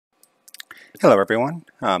Hello everyone,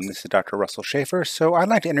 this is Dr. Russell Schaefer. So I'd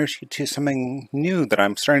like to introduce you to something new that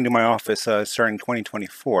I'm starting to do in my office starting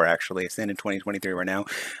 2024 actually. It's the end of 2023 right now.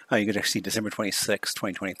 You can actually see December 26,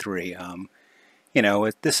 2023.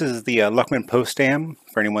 This is the Luckman Postdam.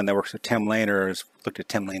 For anyone that works with Tim Lane or has looked at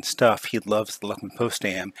Tim Lane's stuff, he loves the Luckman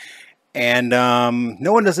Postdam. And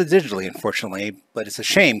no one does it digitally, unfortunately, but it's a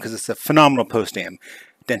shame because it's a phenomenal postdam.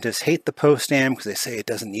 Dentists hate the postdam because they say it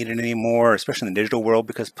doesn't need it anymore, especially in the digital world,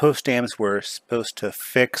 because postdams were supposed to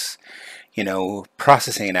fix,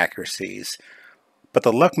 processing inaccuracies. But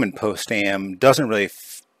the Luckman postdam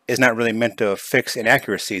is not really meant to fix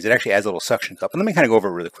inaccuracies. It actually adds a little suction cup. And let me kind of go over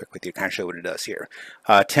it really quick with you, kind of show what it does here.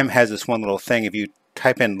 Tim has this one little thing. If you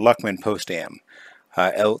type in Luckman postdam,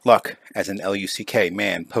 Luck as in L-U-C-K,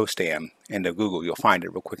 man, postdam, into Google, you'll find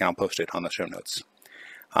it real quick, and I'll post it on the show notes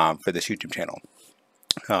for this YouTube channel.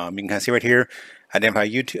 You can kind of see right here,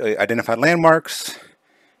 identify landmarks,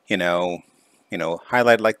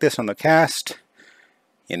 highlight like this on the cast.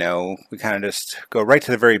 We kind of just go right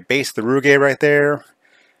to the very base of the rugae right there,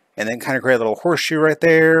 and then kind of create a little horseshoe right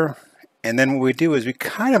there. And then what we do is we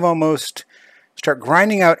kind of almost start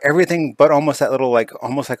grinding out everything but almost that little,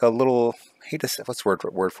 almost like a little, I hate to say, what's the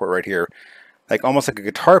word for it right here? Like almost like a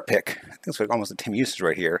guitar pick. I think it's like almost a Tim uses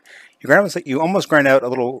right here. You almost grind out a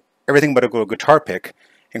little, everything but a little guitar pick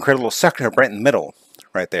and create a little suction cup right in the middle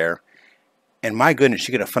right there. And my goodness,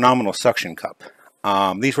 you get a phenomenal suction cup.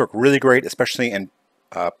 These work really great, especially in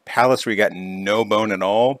palates where you got no bone at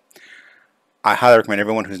all. I highly recommend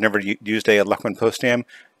everyone who's never used a Luckman Postdam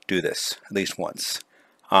do this at least once.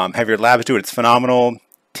 Have your labs do it. It's phenomenal.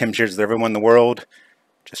 Tim shares with everyone in the world.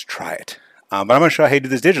 Just try it. But I'm going to show you how to do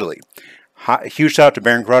this digitally. Huge shout out to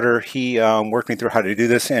Baron Grutter. He worked me through how to do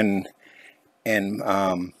this in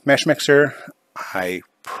Mesh Mixer. I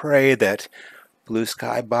pray that Blue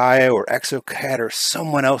Sky Bio or Exocad or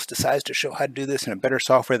someone else decides to show how to do this in a better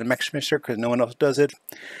software than Mesh Mixer because no one else does it.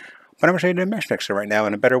 But I'm going to show you how to do Mesh Mixer right now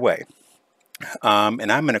in a better way.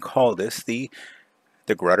 And I'm going to call this the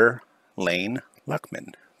Grutter Lane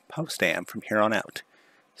Luckman Postdam from here on out.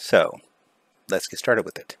 So let's get started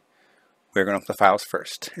with it. We're going to open the files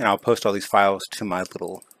first, and I'll post all these files to my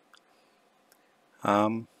little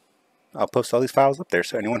I'll post all these files up there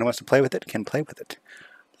so anyone who wants to play with it can play with it.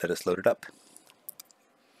 Let us load it up.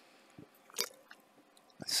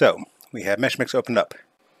 So we have MeshMix opened up.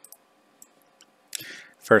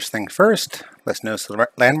 First thing first, let's notice the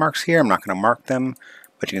landmarks here. I'm not going to mark them,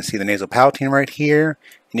 but you can see the nasal palatine right here,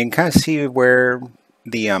 and you can kind of see where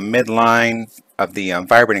the midline of the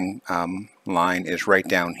vibrating line is right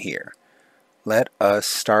down here. Let us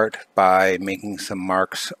start by making some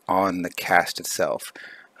marks on the cast itself.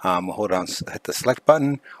 We'll hold on, hit the select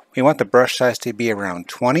button. We want the brush size to be around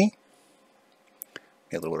 20.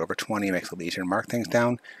 A little bit over 20 makes it a little easier to mark things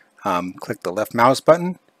down. Click the left mouse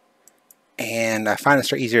button, and I find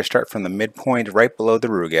it's easier to start from the midpoint right below the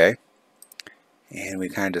rugae. And we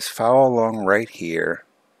kind of just follow along right here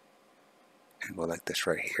and go like this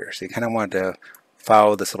right here. So you kind of want to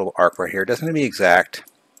follow this little arc right here. It doesn't have to be exact.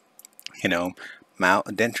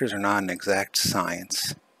 Dentures are not an exact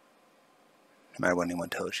science, no matter what anyone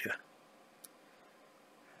tells you.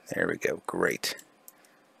 There we go, great.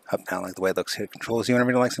 Up down, like the way it looks, hit Control Z.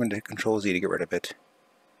 Whenever you like something, hit Control Z to get rid of it.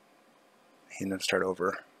 And then start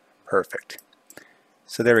over. Perfect.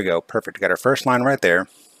 So there we go, perfect. Got our first line right there.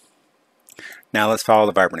 Now let's follow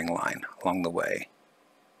the vibrating line along the way.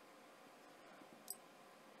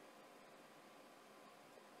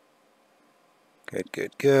 Good,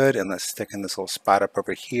 good, good. And let's stick in this little spot up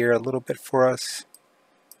over here a little bit for us.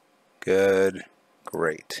 Good,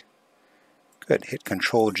 great. Good, hit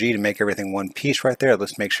Control G to make everything one piece right there.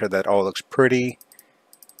 Let's make sure that all looks pretty.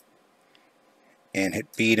 And hit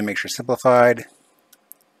B to make sure simplified.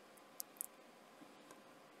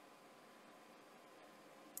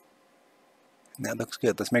 And that looks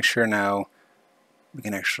good. Let's make sure now we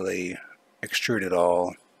can actually extrude it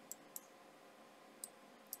all.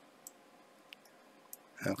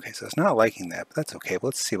 Okay, so it's not liking that, but that's okay. But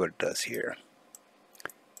let's see what it does here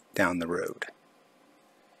down the road.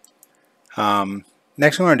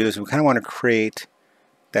 Next thing we want to do is we kind of want to create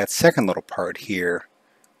that second little part here,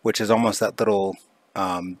 which is almost that little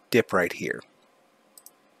dip right here.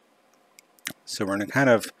 So we're going to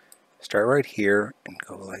kind of start right here and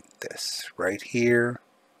go like this, right here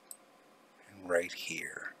and right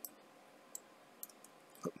here.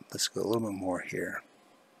 Let's go a little bit more here.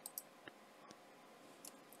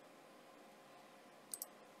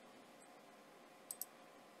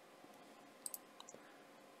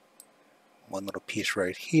 One little piece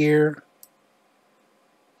right here,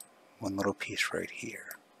 one little piece right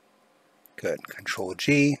here. Good. Control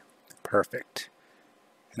G. Perfect.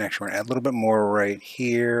 And actually we're going to add a little bit more right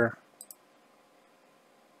here.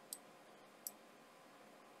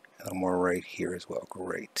 A little more right here as well.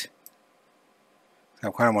 Great. I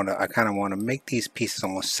kind of want to make these pieces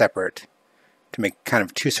almost separate to make kind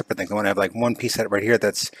of two separate things. I want to have like one piece right here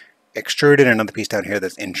that's extruded and another piece down here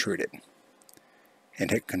that's intruded.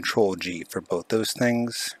 And hit Control G for both those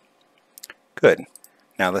things. Good.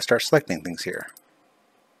 Now let's start selecting things here.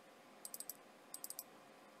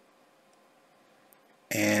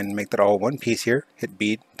 And make that all one piece here. Hit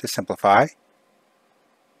B to simplify.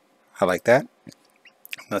 I like that.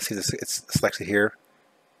 Let's see this, it's selected here.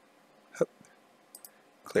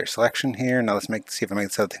 Clear selection here. Now let's see if I make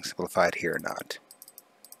this other thing simplified here or not.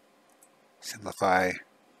 Simplify.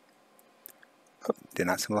 Oh, did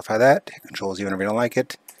not simplify that. Hit Control Z whenever you don't like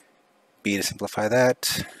it. B to simplify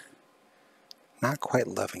that. Not quite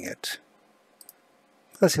loving it.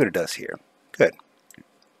 Let's see what it does here. Good.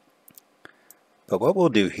 But what we'll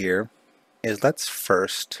do here is let's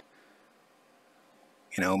first,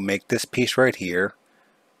 make this piece right here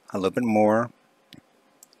a little bit more.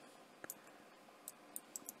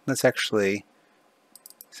 Let's actually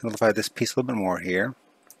simplify this piece a little bit more here.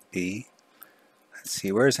 B. Let's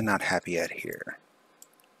see, where is it not happy at here?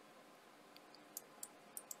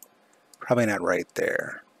 Probably not right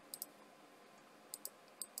there.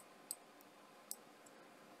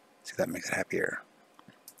 See if that makes it happier.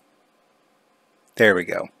 There we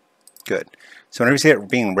go. Good. So whenever you see it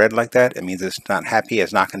being red like that, it means it's not happy.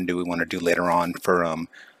 It's not going to do what we want to do later on for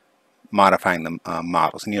modifying the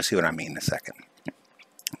models. And you'll see what I mean in a second.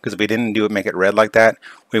 Because if we didn't make it red like that,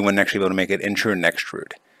 we wouldn't actually be able to make it intrude and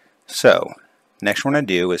extrude. So next we're going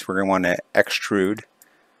to do is we're going to want to extrude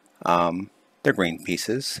the green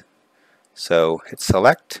pieces. So hit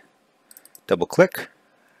select, double click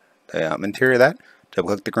the interior of that, double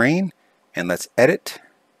click the green, and let's edit,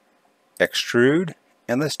 extrude,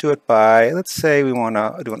 and let's do it by, let's say we want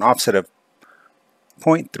to do an offset of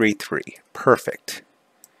 0.33. Perfect.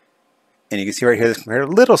 And you can see right here, there's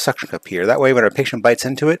a little suction cup here. That way when our patient bites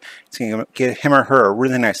into it, it's going to give him or her a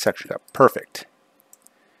really nice suction cup. Perfect.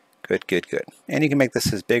 Good, good, good. And you can make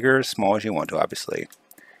this as big or as small as you want to, obviously.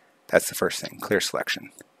 That's the first thing, clear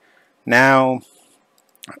selection. Now,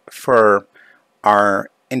 for our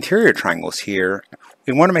interior triangles here,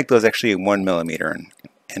 we want to make those actually 1 millimeter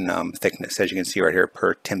in thickness, as you can see right here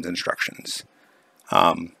per Tim's instructions.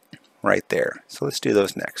 Right there. So let's do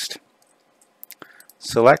those next.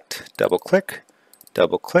 Select, double click,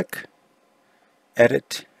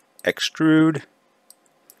 edit, extrude,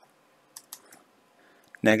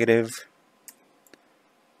 negative,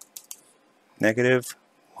 -1.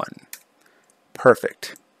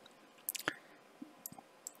 Perfect.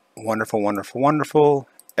 Wonderful, wonderful, wonderful.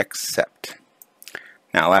 Accept.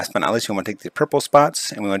 Now, last but not least, we want to take the purple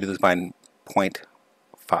spots and we want to do this by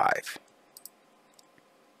 0.5.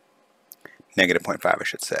 Negative 0.5, I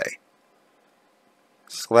should say.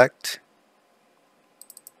 Select,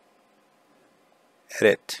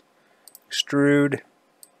 edit, extrude,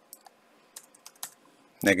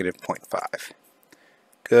 negative 0.5.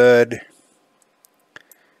 Good.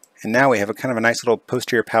 And now we have a kind of a nice little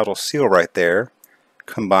posterior palatal seal right there,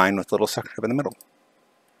 combined with a little suction cup in the middle.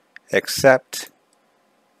 Accept.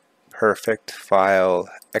 Perfect. File,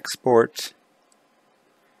 export.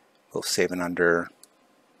 We'll save it under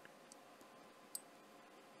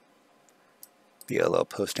LGL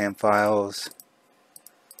Postdam files.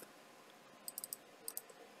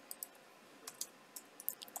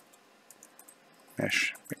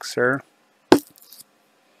 Mesh mixer.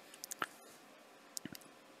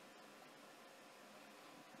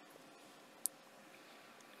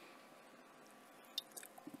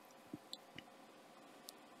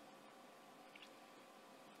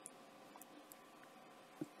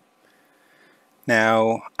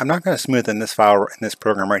 Now, I'm not going to smoothen this file in this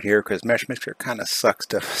program right here because Mesh Mixer kind of sucks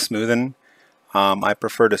to smoothen. I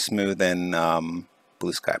prefer to smooth in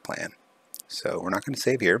Blue Sky Plan. So we're not going to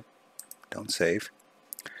save here. Don't save.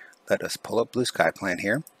 Let us pull up Blue Sky Plan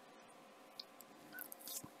here.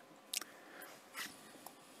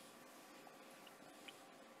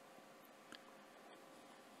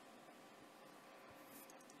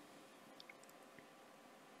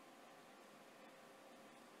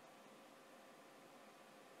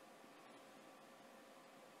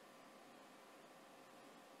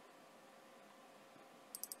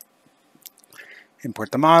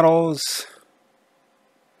 Import the models.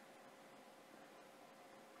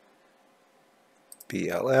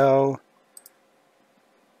 BLL.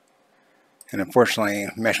 And unfortunately,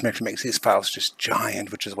 Mesh Mixer makes these files just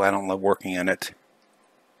giant, which is why I don't love working in it.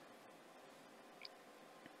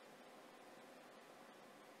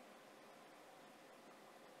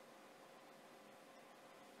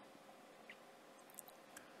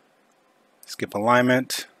 Skip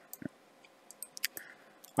alignment.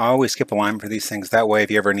 I always skip alignment for these things. That way,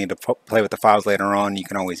 if you ever need to play with the files later on, you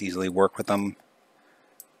can always easily work with them.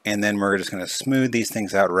 And then we're just going to smooth these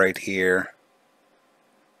things out right here.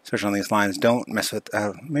 Especially on these lines. Don't mess with,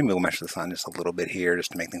 maybe we'll mess with this line just a little bit here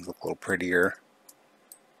just to make things look a little prettier.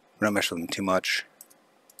 But don't mess with them too much.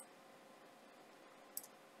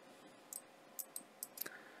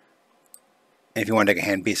 And if you want to take a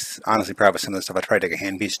hand piece, honestly, probably some of the stuff, I'd probably take a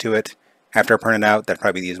hand piece to it. After I print it out, that'd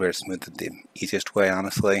probably be the easiest way to smooth it, the easiest way,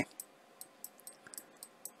 honestly.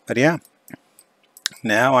 But yeah,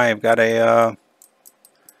 now I've got a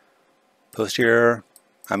posterior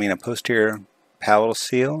palatal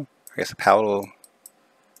seal. I guess a palatal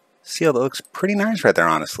seal that looks pretty nice right there,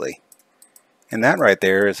 honestly. And that right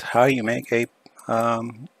there is how you make what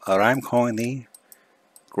I'm calling the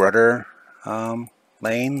Grutter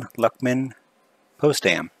Lane Luckman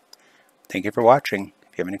Postdam. Thank you for watching.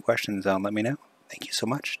 If you have any questions, let me know. Thank you so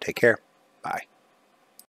much. Take care. Bye.